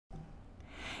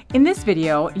In this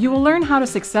video, you will learn how to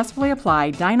successfully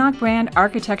apply DI-NIOC brand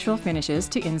architectural finishes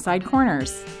to inside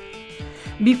corners.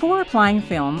 Before applying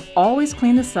film, always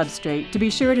clean the substrate to be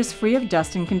sure it is free of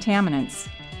dust and contaminants.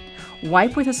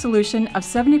 Wipe with a solution of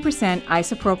 70%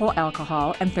 isopropyl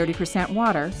alcohol and 30%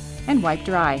 water, and wipe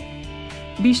dry.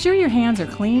 Be sure your hands are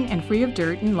clean and free of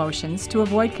dirt and lotions to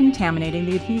avoid contaminating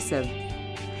the adhesive.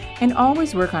 And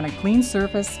always work on a clean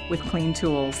surface with clean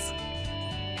tools.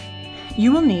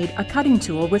 You will need a cutting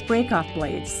tool with break-off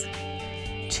blades,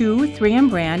 2 3M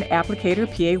brand applicator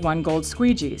PA1 gold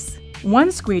squeegees.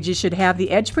 One squeegee should have the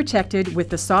edge protected with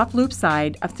the soft loop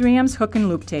side of 3M's hook and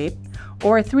loop tape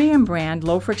or a 3M brand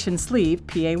low friction sleeve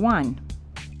PA1.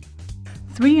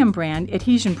 3M brand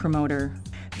adhesion promoter.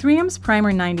 3M's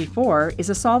Primer 94 is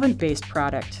a solvent-based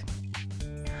product.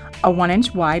 A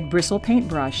 1-inch wide bristle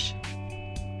paintbrush.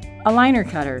 A liner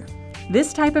cutter.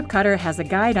 This type of cutter has a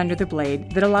guide under the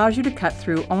blade that allows you to cut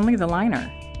through only the liner.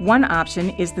 One option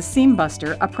is the Seam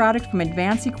Buster, a product from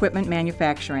Advanced Equipment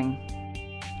Manufacturing.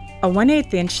 A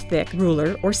 1/8 inch thick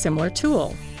ruler or similar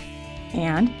tool.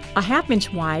 And a 1/2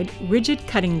 inch wide rigid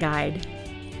cutting guide.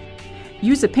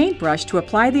 Use a paintbrush to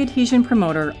apply the adhesion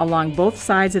promoter along both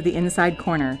sides of the inside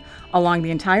corner, along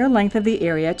the entire length of the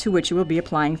area to which you will be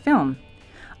applying film.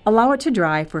 Allow it to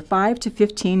dry for 5 to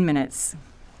 15 minutes.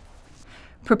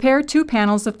 Prepare 2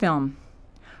 panels of film.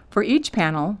 For each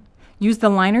panel, use the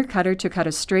liner cutter to cut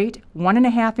a straight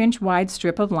 1.5 inch wide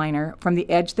strip of liner from the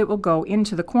edge that will go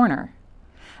into the corner.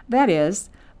 That is,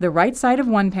 the right side of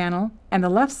one panel and the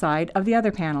left side of the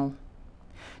other panel.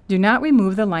 Do not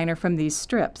remove the liner from these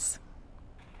strips.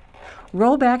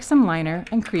 Roll back some liner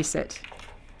and crease it.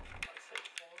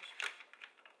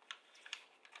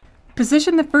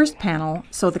 Position the first panel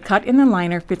so the cut in the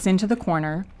liner fits into the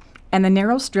corner and the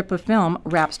narrow strip of film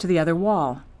wraps to the other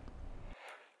wall.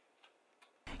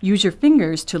 Use your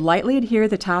fingers to lightly adhere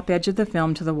the top edge of the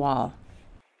film to the wall.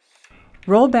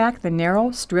 Roll back the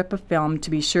narrow strip of film to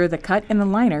be sure the cut in the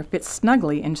liner fits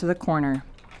snugly into the corner.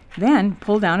 Then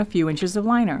pull down a few inches of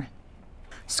liner.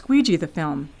 Squeegee the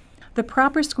film. The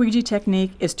proper squeegee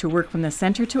technique is to work from the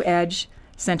center to edge,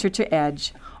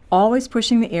 always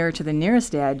pushing the air to the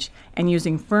nearest edge and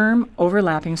using firm,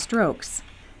 overlapping strokes.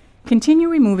 Continue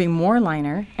removing more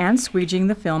liner and squeegeeing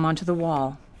the film onto the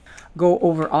wall. Go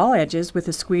over all edges with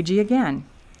the squeegee again.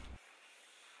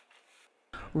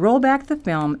 Roll back the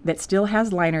film that still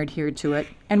has liner adhered to it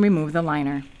and remove the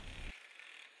liner.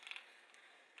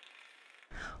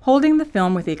 Holding the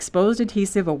film with the exposed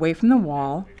adhesive away from the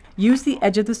wall, use the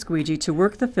edge of the squeegee to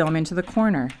work the film into the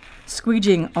corner,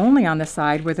 squeegeeing only on the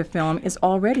side where the film is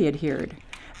already adhered.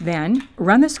 Then,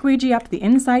 run the squeegee up the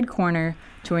inside corner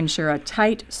to ensure a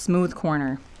tight, smooth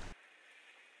corner.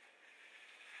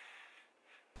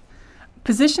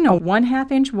 Position a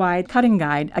 1/2 inch wide cutting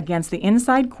guide against the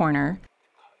inside corner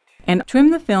and trim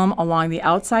the film along the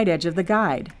outside edge of the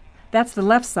guide. That's the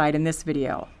left side in this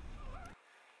video.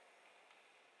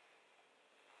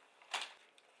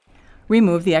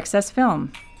 Remove the excess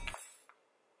film.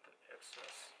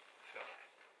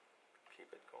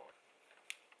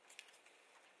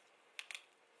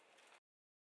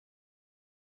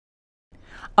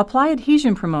 Apply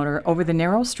adhesion promoter over the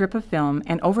narrow strip of film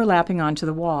and overlapping onto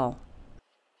the wall.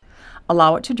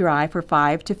 Allow it to dry for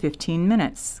 5 to 15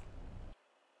 minutes.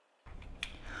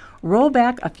 Roll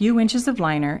back a few inches of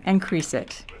liner and crease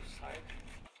it.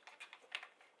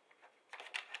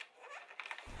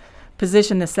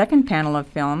 Position the second panel of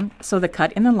film so the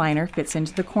cut in the liner fits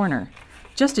into the corner,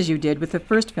 just as you did with the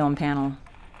first film panel.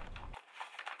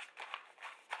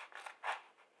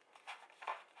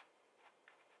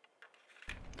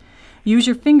 Use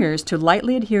your fingers to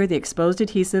lightly adhere the exposed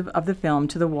adhesive of the film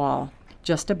to the wall,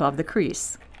 just above the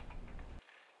crease.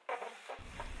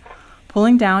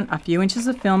 Pulling down a few inches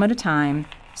of film at a time,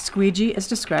 squeegee as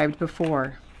described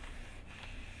before.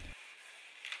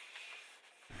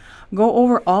 Go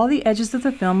over all the edges of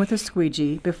the film with a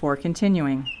squeegee before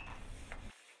continuing.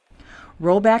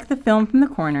 Roll back the film from the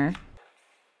corner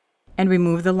and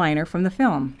remove the liner from the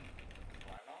film.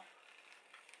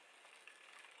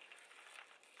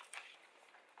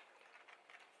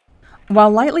 While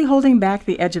lightly holding back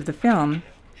the edge of the film,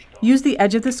 use the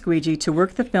edge of the squeegee to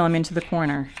work the film into the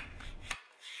corner.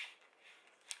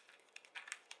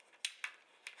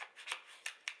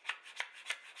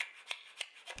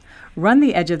 Run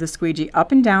the edge of the squeegee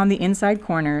up and down the inside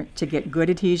corner to get good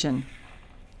adhesion.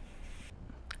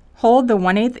 Hold the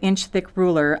 1/8 inch thick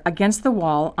ruler against the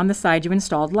wall on the side you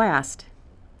installed last.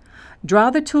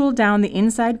 Draw the tool down the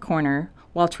inside corner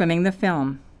while trimming the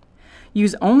film.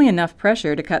 Use only enough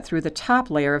pressure to cut through the top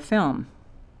layer of film.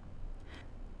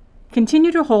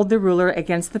 Continue to hold the ruler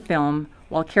against the film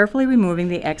while carefully removing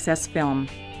the excess film.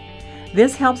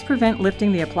 This helps prevent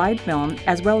lifting the applied film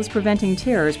as well as preventing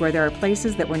tears where there are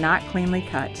places that were not cleanly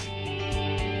cut.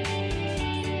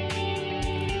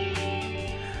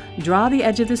 Draw the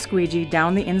edge of the squeegee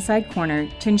down the inside corner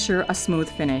to ensure a smooth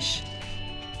finish.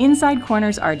 Inside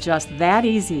corners are just that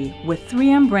easy with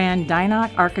 3M brand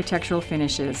DI-NIOC architectural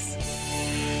finishes.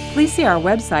 Please see our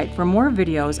website for more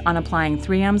videos on applying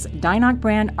 3M's DI-NIOC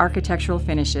brand architectural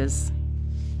finishes.